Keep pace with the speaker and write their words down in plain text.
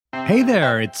Hey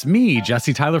there, it's me,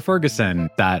 Jesse Tyler Ferguson,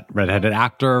 that redheaded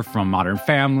actor from Modern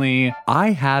Family.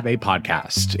 I have a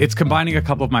podcast. It's combining a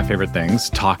couple of my favorite things,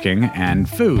 talking and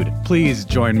food. Please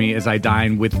join me as I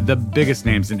dine with the biggest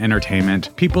names in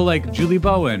entertainment. People like Julie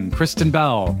Bowen, Kristen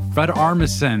Bell, Fred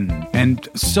Armisen, and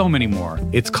so many more.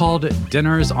 It's called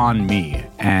Dinners on Me,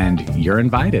 and you're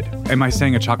invited. Am I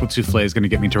saying a chocolate souffle is going to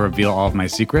get me to reveal all of my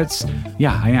secrets?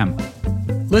 Yeah, I am.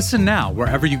 Listen now,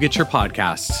 wherever you get your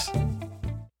podcasts.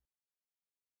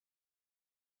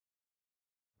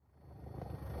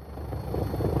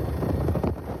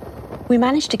 We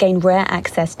managed to gain rare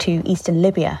access to eastern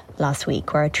Libya last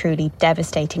week, where a truly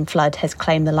devastating flood has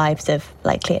claimed the lives of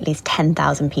likely at least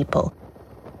 10,000 people.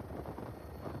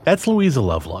 That's Louisa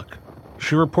Lovelock.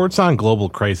 She reports on global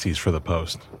crises for The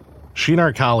Post. She and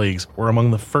our colleagues were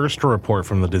among the first to report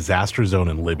from the disaster zone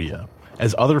in Libya,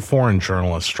 as other foreign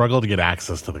journalists struggle to get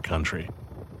access to the country.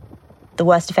 The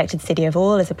worst affected city of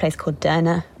all is a place called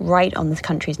Derna, right on the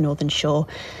country's northern shore.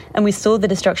 And we saw the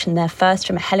destruction there first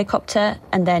from a helicopter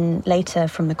and then later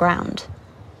from the ground.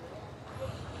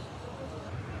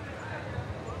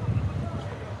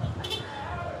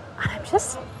 I'm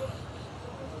just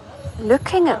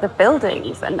looking at the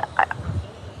buildings and I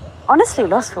honestly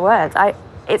lost for words.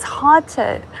 It's hard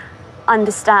to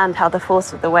understand how the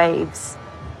force of the waves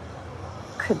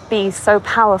could be so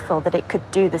powerful that it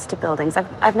could do this to buildings.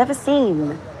 I've never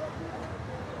seen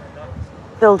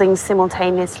buildings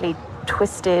simultaneously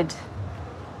twisted,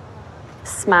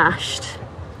 smashed,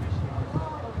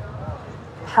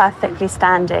 perfectly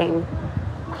standing.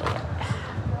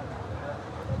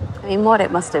 I mean, what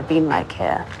it must have been like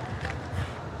here.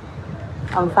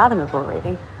 Unfathomable,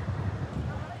 really.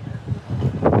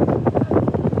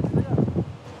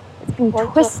 It's been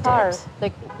twisted.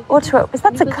 Is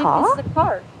that a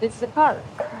car? This is a car.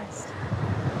 Christ.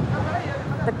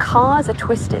 The cars are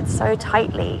twisted so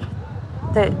tightly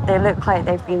that they look like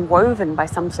they've been woven by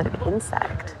some sort of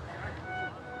insect.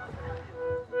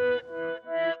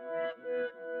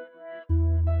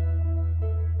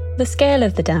 The scale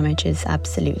of the damage is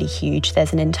absolutely huge.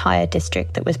 There's an entire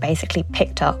district that was basically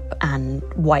picked up and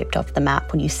wiped off the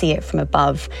map. When you see it from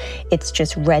above, it's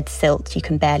just red silt. You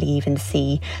can barely even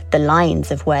see the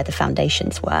lines of where the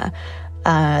foundations were.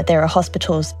 There are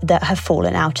hospitals that have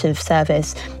fallen out of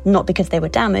service, not because they were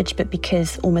damaged, but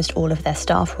because almost all of their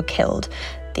staff were killed.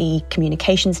 The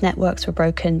communications networks were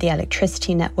broken. The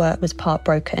electricity network was part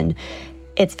broken.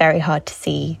 It's very hard to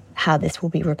see how this will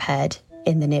be repaired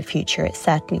in the near future. It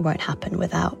certainly won't happen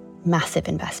without massive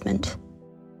investment.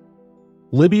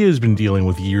 Libya has been dealing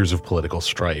with years of political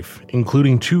strife,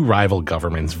 including two rival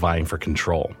governments vying for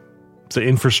control. So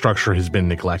infrastructure has been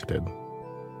neglected.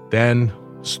 Then,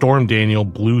 Storm Daniel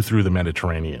blew through the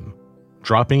Mediterranean,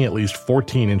 dropping at least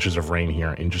 14 inches of rain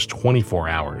here in just 24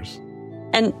 hours.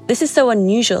 And this is so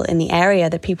unusual in the area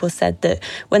that people said that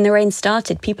when the rain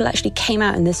started, people actually came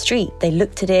out in the street. They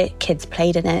looked at it, kids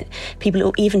played in it.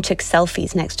 People even took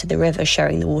selfies next to the river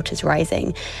showing the waters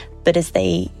rising. But as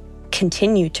they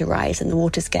continued to rise and the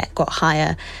waters got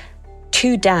higher,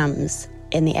 two dams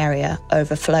in the area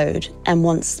overflowed. And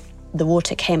once the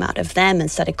water came out of them and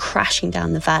started crashing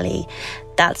down the valley,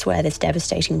 that's where this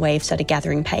devastating wave started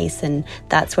gathering pace, and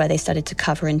that's where they started to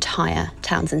cover entire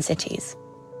towns and cities.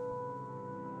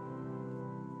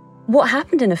 What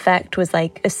happened, in effect, was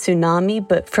like a tsunami,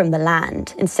 but from the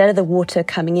land. Instead of the water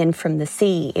coming in from the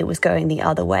sea, it was going the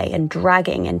other way and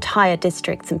dragging entire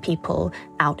districts and people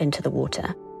out into the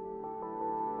water.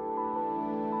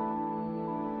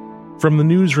 From the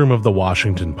newsroom of The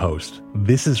Washington Post,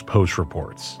 this is Post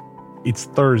Reports. It's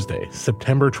Thursday,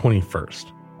 September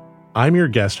 21st. I'm your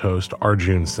guest host,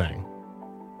 Arjun Singh.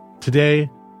 Today,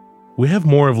 we have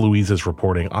more of Louisa's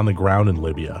reporting on the ground in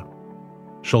Libya.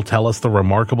 She'll tell us the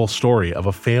remarkable story of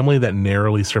a family that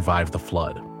narrowly survived the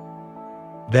flood.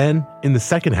 Then, in the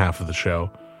second half of the show,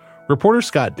 reporter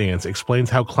Scott Dance explains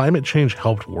how climate change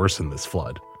helped worsen this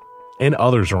flood, and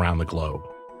others around the globe.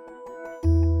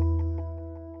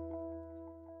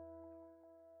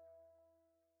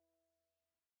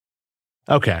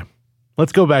 Okay,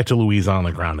 let's go back to Louisa on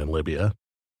the ground in Libya.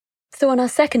 So on our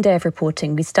second day of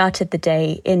reporting, we started the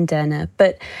day in Derna,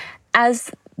 but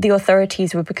as the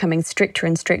authorities were becoming stricter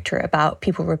and stricter about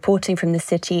people reporting from the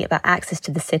city, about access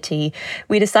to the city,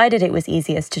 we decided it was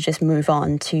easiest to just move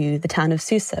on to the town of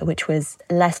Susa, which was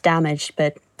less damaged,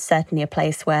 but certainly a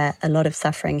place where a lot of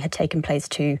suffering had taken place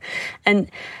too.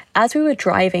 And as we were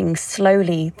driving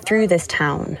slowly through this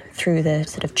town, through the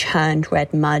sort of churned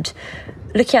red mud,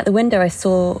 looking out the window, I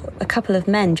saw a couple of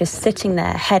men just sitting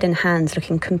there, head in hands,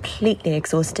 looking completely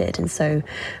exhausted. And so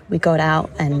we got out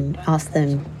and asked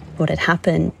them what had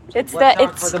happened. It's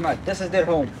This is their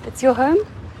home. It's your home?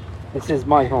 This is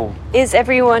my home. Is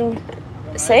everyone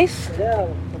safe?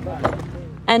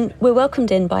 And we're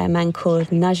welcomed in by a man called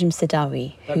Najm Sidawi,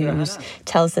 who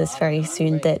tells us very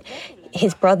soon that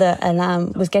his brother Alam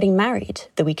was getting married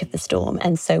the week of the storm.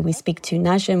 And so we speak to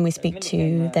Najm, we speak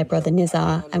to their brother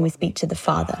Nizar, and we speak to the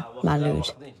father, Maulud.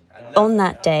 On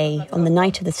that day, on the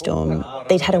night of the storm,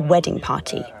 they'd had a wedding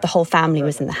party. The whole family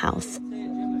was in the house.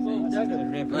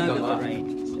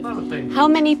 How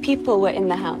many people were in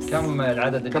the house?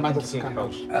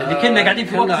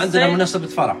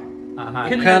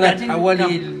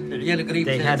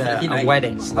 They had a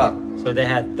wedding. So they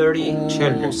had 30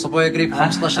 children. And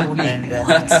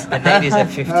the ladies at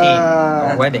 15.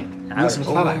 A wedding.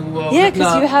 Yeah,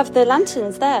 because you have the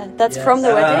lanterns there. That's from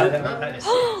the wedding?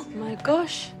 Oh my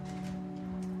gosh.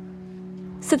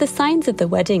 So the signs of the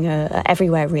wedding are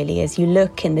everywhere, really. As you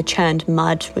look in the churned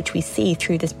mud, which we see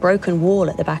through this broken wall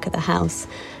at the back of the house,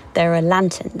 there are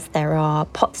lanterns, there are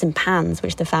pots and pans,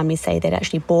 which the family say they'd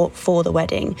actually bought for the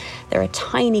wedding. There are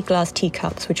tiny glass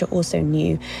teacups, which are also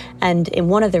new. And in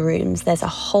one of the rooms, there's a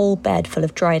whole bed full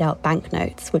of dried out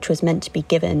banknotes, which was meant to be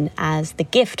given as the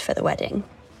gift for the wedding.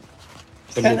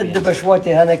 He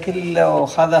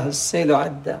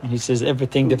says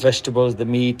everything, the vegetables, the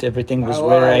meat, everything was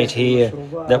right here,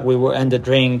 that we were, and the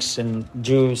drinks and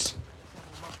juice.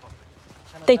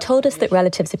 They told us that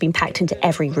relatives had been packed into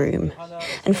every room,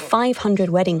 and 500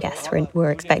 wedding guests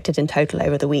were expected in total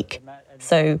over the week.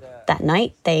 So that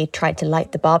night, they tried to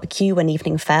light the barbecue when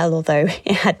evening fell, although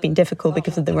it had been difficult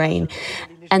because of the rain.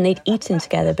 And they'd eaten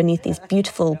together beneath these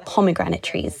beautiful pomegranate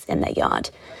trees in their yard.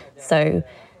 So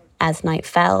as night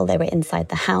fell, they were inside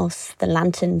the house, the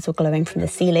lanterns were glowing from the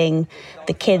ceiling,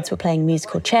 the kids were playing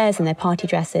musical chairs in their party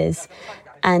dresses,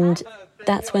 and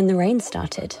that's when the rain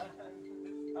started.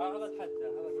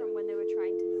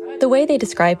 The way they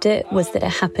described it was that it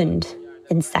happened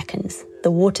in seconds. The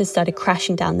water started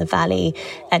crashing down the valley,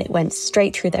 and it went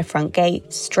straight through their front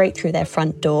gate, straight through their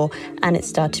front door, and it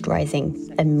started rising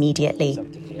immediately.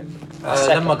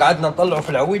 لما قعدنا نطلعه في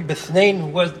العويل بالاثنين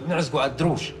ونعزقوا على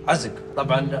الدروش عزق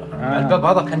طبعا الباب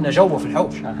هذا كنا جوه في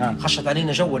الحوش خشت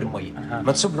علينا جوه الميه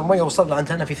منسوب الميه وصلنا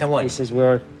عند هنا في ثواني. He says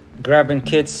we're grabbing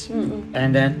kids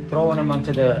and then throwing them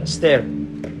onto the stair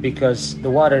because the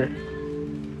water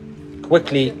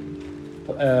quickly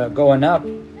going up,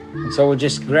 and so we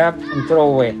just grab and throw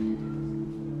away.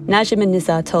 Najm and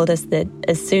Nizar told us that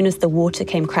as soon as the water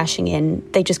came crashing in,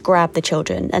 they just grabbed the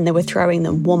children and they were throwing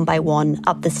them one by one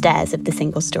up the stairs of the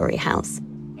single-story house.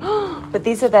 But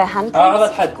these are their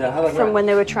handprints from when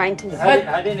they were trying to...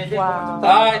 Wow.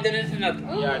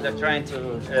 Yeah, they're trying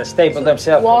to staple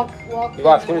themselves.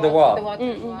 Walk through the wall.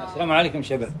 Assalamu alaikum,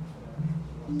 Shabir.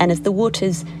 And as the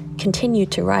waters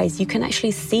continued to rise, you can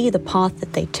actually see the path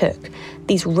that they took.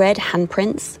 These red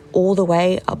handprints all the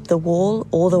way up the wall,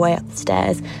 all the way up the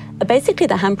stairs, are basically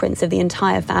the handprints of the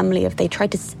entire family if they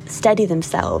tried to steady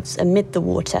themselves amid the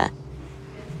water.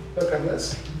 Look at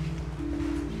this.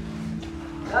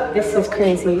 This is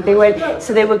crazy. They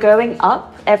were going up.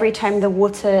 Every time the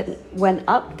water went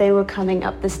up, they were coming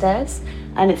up the stairs.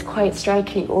 And it's quite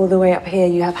striking. All the way up here,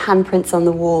 you have handprints on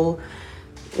the wall,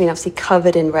 obviously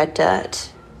covered in red dirt.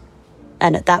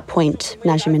 And at that point,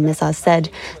 Najm and Nizar said,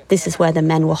 this is where the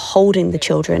men were holding the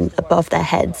children above their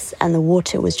heads and the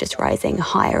water was just rising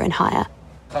higher and higher.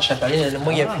 This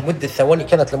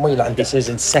is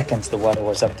in seconds the water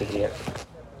was up to here.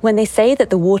 When they say that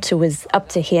the water was up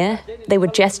to here, they were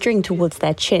gesturing towards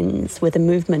their chins with a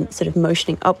movement sort of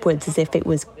motioning upwards as if it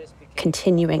was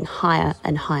continuing higher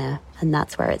and higher, and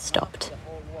that's where it stopped.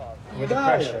 With the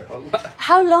pressure.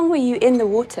 How long were you in the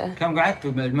water?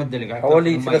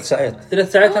 حوالي 3 ساعات 3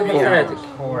 ساعات 4 ساعات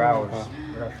 4 hours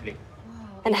roughly.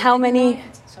 And how many?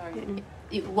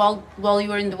 While you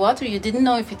were in the water, you didn't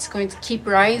know if it's going to keep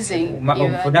rising.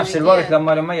 في نفس الوقت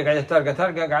لما المية قاعدة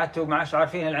ترقى قعدتوا ما عادش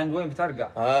عارفين العند وين بترقى.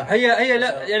 هي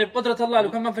لا يعني بقدرة الله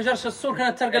لو كان ما انفجرش السور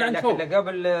كانت ترقى لعند فوق.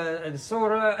 قبل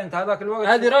السور انت هذاك الوقت.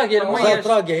 هذه راقية المية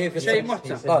راقية هي في شيء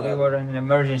محتمل. We were in an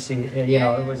emergency,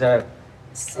 it was a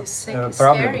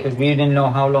problem because we didn't know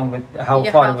how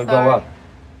far it would go up.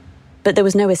 But there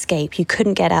was no escape. You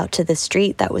couldn't get out to the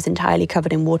street that was entirely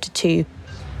covered in water too.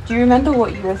 Do you remember what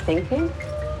you were thinking?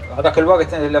 هذاك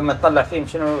الوقت لما تطلع فيه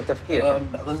شنو تفكير؟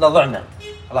 ضعنا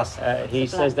خلاص. He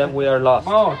says that we are lost,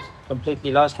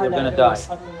 completely lost. We're going to die.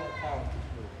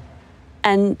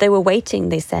 And they were waiting,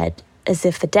 they said, as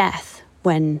if for death,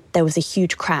 when there was a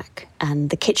huge crack and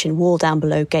the kitchen wall down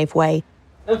below gave way.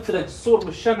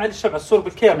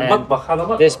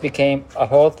 This became a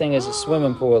whole thing as a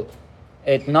swimming pool.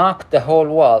 It knocked the whole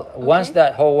wall. Once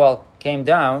that whole wall came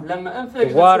down,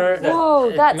 the water,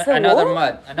 Whoa, that's a another wall?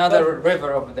 mud, another river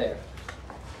over there.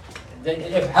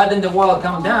 If hadn't the wall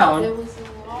come down,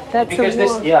 That's because a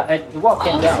wall. the wall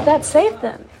came So down. that saved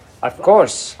them. Of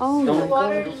course. Oh The my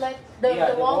water, God. like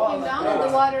the wall came down and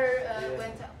the water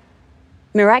went up.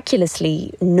 Miraculously,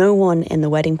 no one in the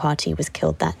wedding party was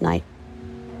killed that night.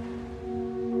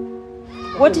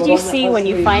 What did you see when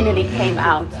you finally came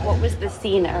out? What was the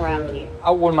scene around you?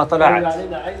 أول ما طلعت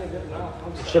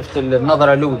شفت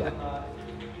النظرة الأولى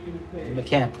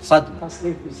المكان صدمة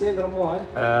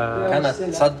كانت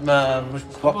صدمة مش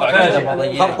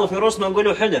متوقعة. خبطوا في راسنا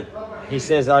نقولوا حلم. He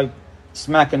says, I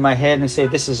smack in my head and say,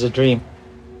 this is a dream.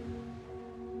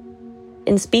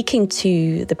 In speaking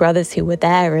to the brothers who were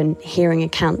there and hearing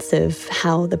accounts of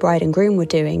how the bride and groom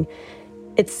were doing,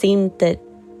 it seemed that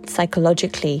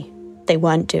psychologically they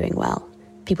weren't doing well.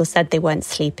 People said they weren't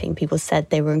sleeping. People said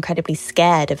they were incredibly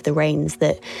scared of the rains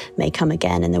that may come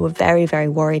again, and they were very, very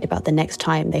worried about the next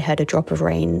time they heard a drop of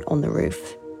rain on the roof.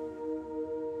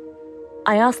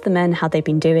 I asked the men how they'd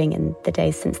been doing in the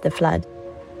days since the flood.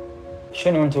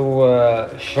 شنو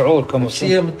انتم شعوركم؟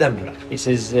 نفسية متدمرة. He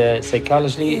says,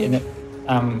 psychologically,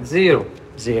 Zero.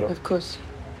 Of course.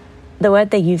 The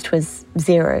word they used was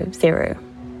zero.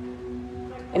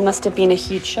 It must have been a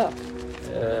huge shock.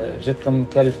 جتكم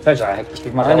كالفجعة هيك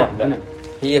في مرة واحدة.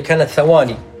 هي كانت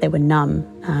ثواني. They were numb,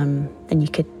 and you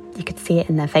could see it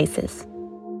in their faces.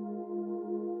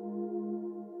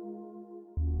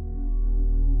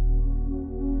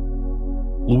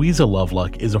 Louisa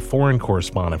Loveluck is a foreign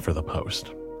correspondent for The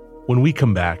Post. When we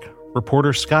come back,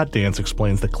 reporter Scott Dance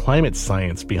explains the climate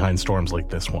science behind storms like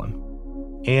this one,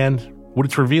 and what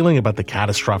it's revealing about the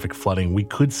catastrophic flooding we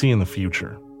could see in the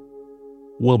future.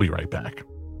 We'll be right back.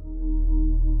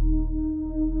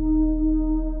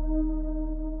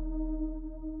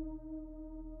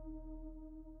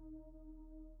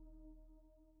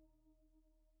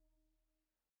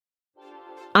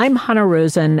 I'm Hannah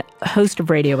Rosen, host of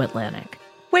Radio Atlantic.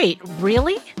 Wait,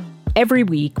 really? Every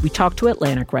week, we talk to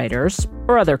Atlantic writers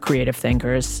or other creative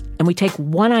thinkers, and we take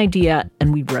one idea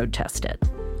and we road test it.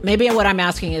 Maybe what I'm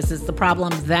asking is the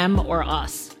problem them or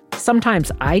us?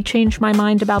 Sometimes I change my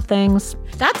mind about things.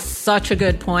 That's such a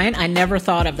good point. I never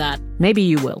thought of that. Maybe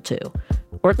you will too.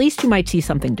 Or at least you might see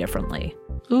something differently.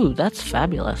 Ooh, that's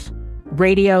fabulous.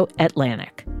 Radio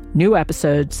Atlantic. New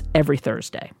episodes every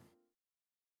Thursday.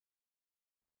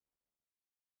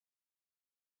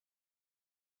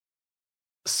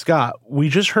 Scott, we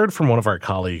just heard from one of our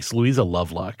colleagues, Louisa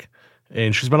Loveluck,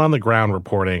 and she's been on the ground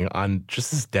reporting on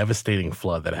just this devastating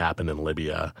flood that happened in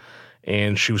Libya.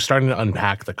 And she was starting to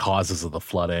unpack the causes of the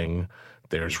flooding.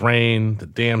 There's rain, the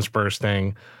dams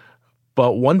bursting.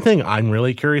 But one thing I'm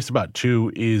really curious about,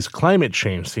 too, is climate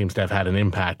change seems to have had an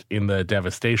impact in the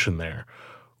devastation there.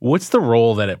 What's the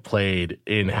role that it played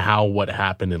in how what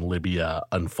happened in Libya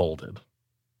unfolded?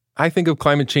 I think of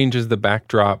climate change as the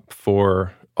backdrop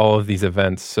for all of these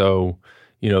events. So,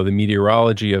 the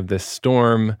meteorology of this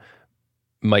storm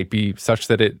might be such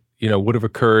that it, would have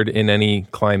occurred in any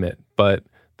climate. But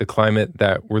the climate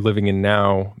that we're living in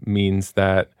now means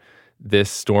that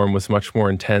this storm was much more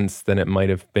intense than it might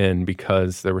have been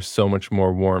because there was so much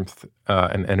more warmth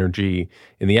and energy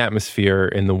in the atmosphere,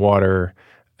 in the water,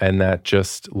 and that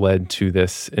just led to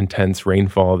this intense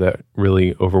rainfall that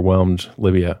really overwhelmed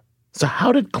Libya. So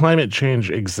how did climate change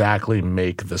exactly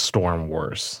make the storm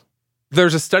worse?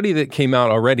 There's a study that came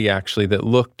out already, actually, that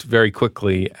looked very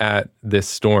quickly at this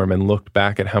storm and looked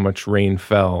back at how much rain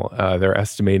fell. They're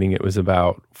estimating it was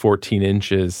about 14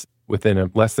 inches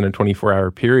within less than a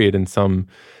 24-hour period in some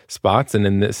spots. And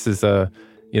then this is a,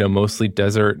 mostly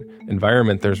desert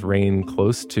environment. There's rain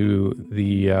close to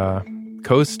the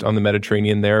coast on the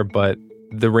Mediterranean there, but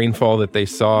the rainfall that they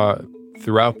saw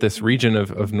throughout this region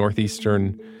of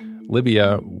northeastern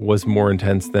Libya was more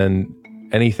intense than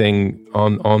anything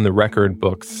on the record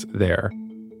books there.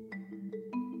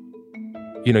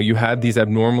 You had these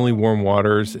abnormally warm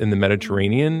waters in the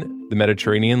Mediterranean. The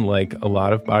Mediterranean, like a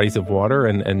lot of bodies of water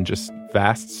and just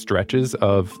vast stretches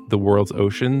of the world's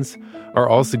oceans, are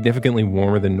all significantly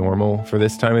warmer than normal for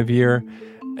this time of year.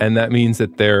 And that means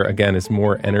that there, again, is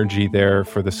more energy there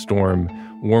for the storm.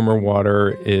 Warmer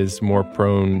water is more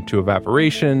prone to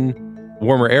evaporation.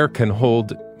 Warmer air can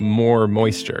hold more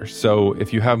moisture. So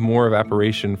if you have more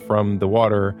evaporation from the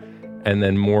water and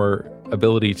then more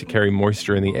ability to carry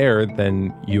moisture in the air,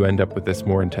 then you end up with this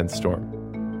more intense storm.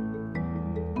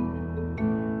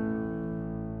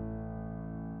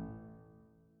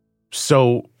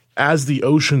 So as the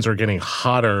oceans are getting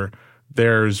hotter,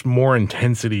 there's more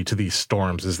intensity to these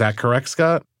storms. Is that correct,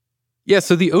 Scott? Yeah,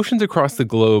 so the oceans across the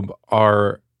globe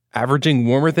are averaging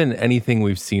warmer than anything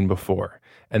we've seen before.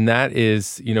 And that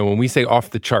is, when we say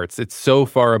off the charts, it's so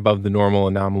far above the normal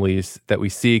anomalies that we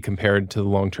see compared to the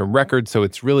long-term record. So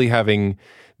it's really having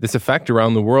this effect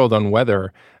around the world on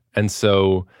weather. And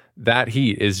so that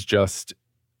heat is just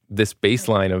this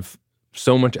baseline of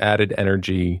so much added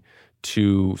energy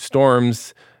to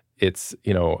storms. It's,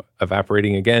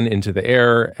 evaporating again into the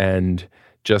air and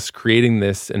just creating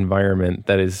this environment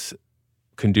that is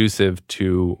conducive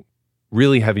to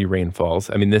really heavy rainfalls.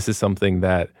 I mean, this is something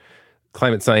that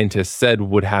climate scientists said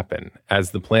would happen.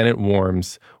 As the planet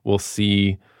warms, we'll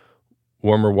see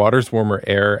warmer waters, warmer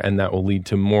air, and that will lead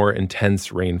to more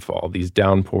intense rainfall, these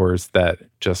downpours that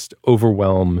just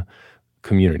overwhelm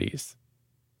communities.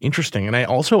 Interesting. And I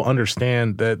also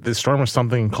understand that this storm was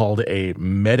something called a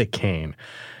Medicane.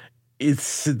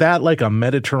 Is that like a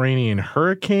Mediterranean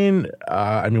hurricane?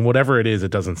 Whatever it is,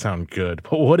 it doesn't sound good.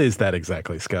 But what is that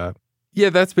exactly, Scott? Yeah,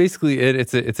 that's basically it.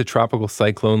 It's a tropical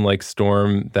cyclone-like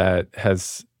storm that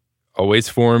has always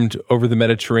formed over the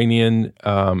Mediterranean.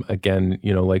 Again,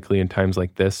 likely in times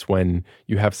like this when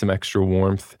you have some extra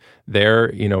warmth there,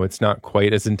 it's not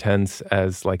quite as intense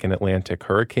as like an Atlantic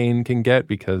hurricane can get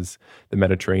because the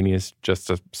Mediterranean is just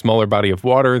a smaller body of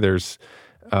water. There's,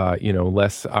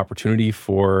 less opportunity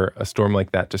for a storm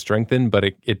like that to strengthen, but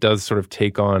it does sort of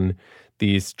take on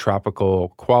these tropical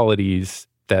qualities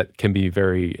that can be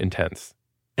very intense.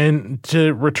 And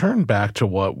to return back to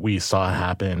what we saw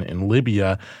happen in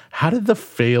Libya, how did the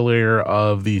failure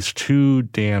of these two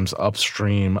dams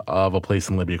upstream of a place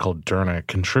in Libya called Derna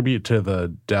contribute to the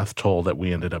death toll that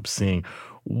we ended up seeing?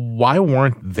 Why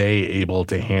weren't they able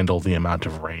to handle the amount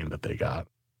of rain that they got?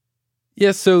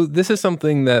 Yeah, so this is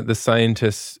something that the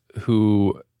scientists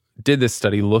who did this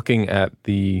study looking at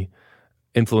the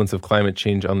influence of climate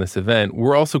change on this event,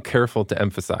 we're also careful to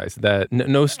emphasize that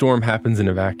no storm happens in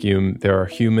a vacuum. There are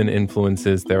human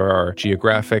influences. There are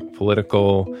geographic,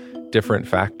 political, different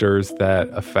factors that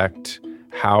affect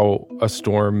how a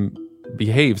storm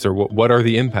behaves or what are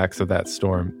the impacts of that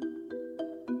storm.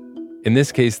 In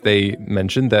this case, they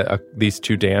mentioned that these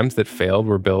two dams that failed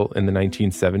were built in the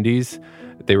 1970s.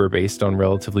 They were based on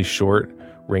relatively short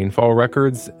rainfall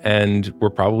records and were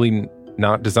probably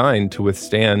not designed to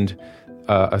withstand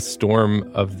a storm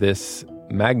of this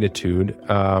magnitude.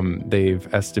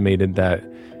 They've estimated that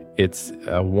it's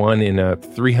a 1 in a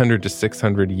 300 to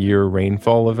 600 year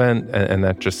rainfall event, and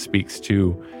that just speaks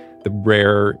to the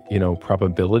rare,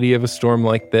 probability of a storm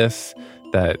like this,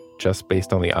 that just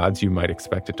based on the odds, you might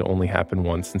expect it to only happen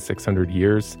once in 600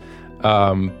 years.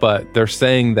 But they're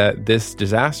saying that this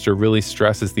disaster really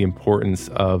stresses the importance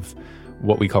of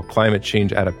what we call climate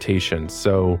change adaptation.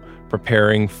 So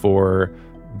preparing for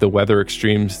the weather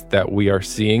extremes that we are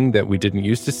seeing that we didn't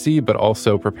used to see, but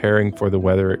also preparing for the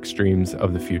weather extremes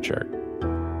of the future.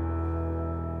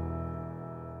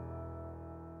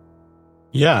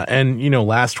 Yeah, and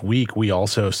last week we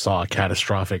also saw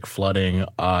catastrophic flooding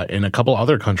in a couple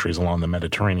other countries along the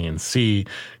Mediterranean Sea.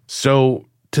 So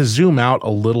to zoom out a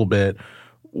little bit,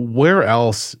 where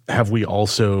else have we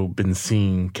also been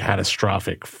seeing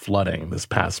catastrophic flooding this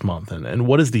past month, and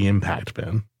what has the impact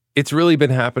been? It's really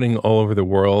been happening all over the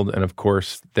world. And of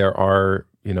course, there are,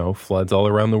 floods all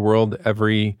around the world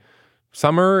every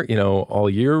summer, all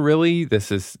year, really.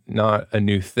 This is not a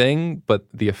new thing, but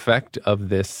the effect of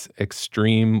this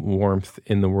extreme warmth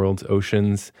in the world's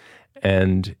oceans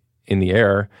and in the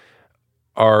air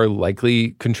are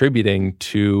likely contributing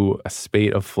to a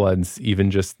spate of floods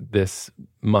even just this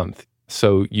month.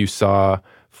 So you saw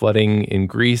flooding in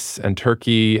Greece and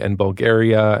Turkey and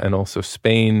Bulgaria and also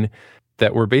Spain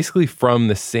that were basically from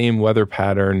the same weather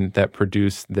pattern that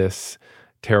produced this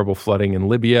terrible flooding in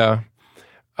Libya.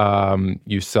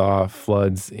 You saw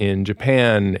floods in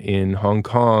Japan, in Hong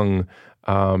Kong,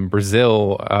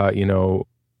 Brazil.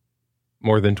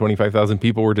 More than 25,000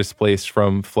 people were displaced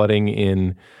from flooding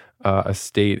in a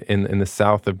state in the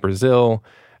south of Brazil.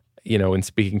 In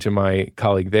speaking to my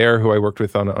colleague there, who I worked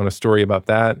with on a story about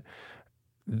that,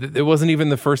 it wasn't even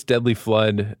the first deadly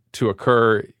flood to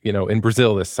occur, in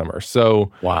Brazil this summer.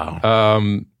 So,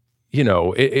 wow.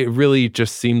 It really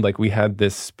just seemed like we had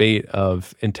this spate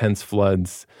of intense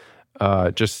floods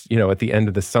at the end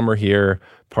of the summer here.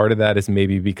 Part of that is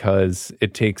maybe because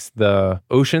it takes the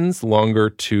oceans longer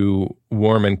to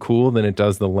warm and cool than it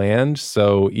does the land.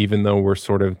 So even though we're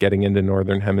sort of getting into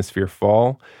northern hemisphere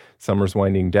fall, summer's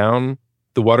winding down,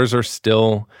 the waters are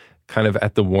still kind of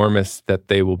at the warmest that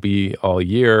they will be all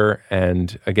year.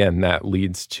 And again, that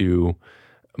leads to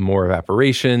more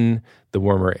evaporation. The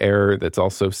warmer air that's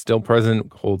also still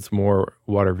present holds more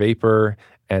water vapor,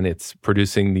 and it's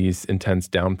producing these intense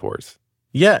downpours.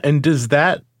 Yeah, and does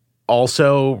that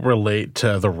also relate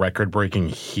to the record-breaking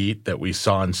heat that we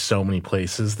saw in so many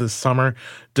places this summer?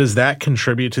 Does that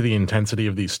contribute to the intensity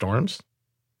of these storms?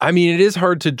 I mean, it is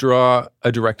hard to draw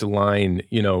a direct line,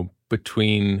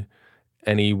 between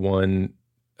any one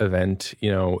event.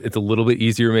 It's a little bit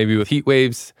easier maybe with heat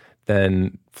waves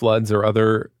than floods or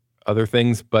other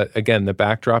things. But again, the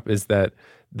backdrop is that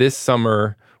this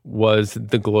summer was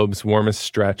the globe's warmest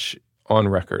stretch on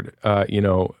record.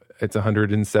 It's a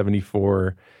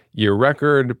 174-year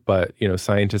record, but,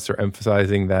 scientists are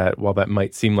emphasizing that while that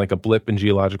might seem like a blip in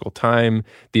geological time,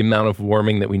 the amount of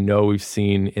warming that we know we've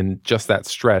seen in just that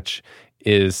stretch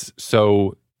is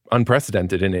so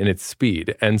unprecedented in its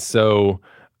speed. And so,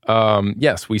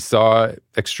 yes, we saw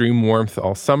extreme warmth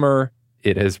all summer.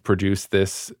 It has produced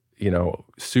this,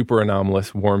 super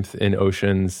anomalous warmth in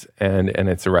oceans, and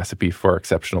it's a recipe for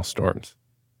exceptional storms.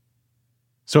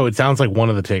 So it sounds like one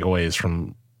of the takeaways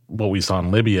from what we saw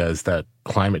in Libya is that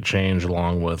climate change,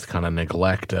 along with kind of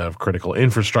neglect of critical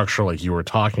infrastructure, like you were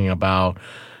talking about,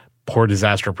 poor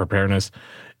disaster preparedness,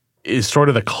 is sort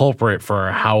of the culprit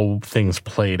for how things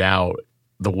played out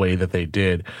the way that they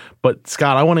did. But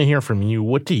Scott, I want to hear from you.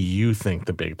 What do you think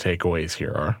the big takeaways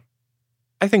here are?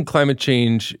 I think climate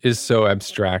change is so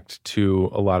abstract to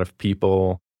a lot of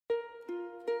people.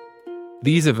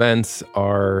 These events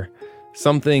are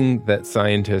something that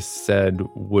scientists said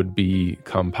would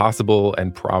become possible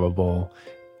and probable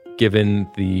given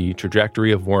the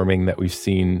trajectory of warming that we've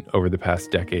seen over the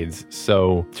past decades.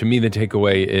 So to me, the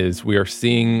takeaway is we are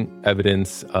seeing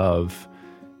evidence of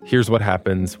here's what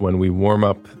happens when we warm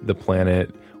up the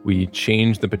planet. We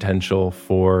change the potential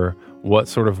for what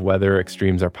sort of weather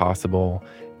extremes are possible.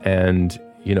 And,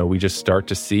 we just start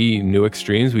to see new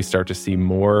extremes. We start to see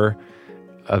more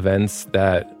events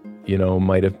that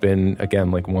might have been,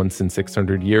 again, like once in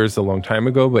 600 years a long time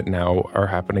ago, but now are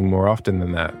happening more often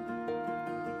than that.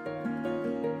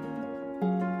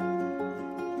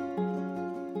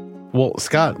 Well,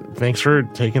 Scott, thanks for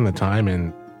taking the time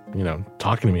and,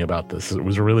 talking to me about this. It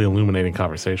was a really illuminating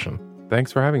conversation.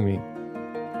 Thanks for having me.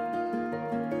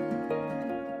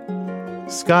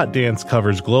 Scott Dance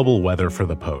covers global weather for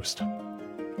The Post.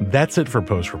 That's it for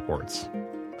Post Reports.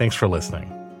 Thanks for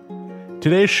listening.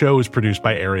 Today's show is produced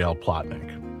by Ariel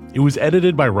Plotnick. It was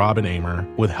edited by Robin Amer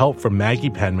with help from Maggie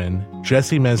Penman,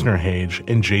 Jesse Mesner-Hage,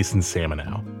 and Jason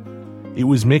Samenow. It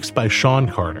was mixed by Sean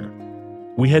Carter.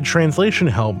 We had translation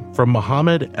help from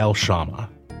Mohammed El Shama.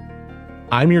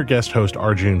 I'm your guest host,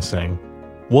 Arjun Singh.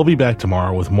 We'll be back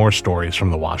tomorrow with more stories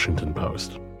from The Washington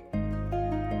Post.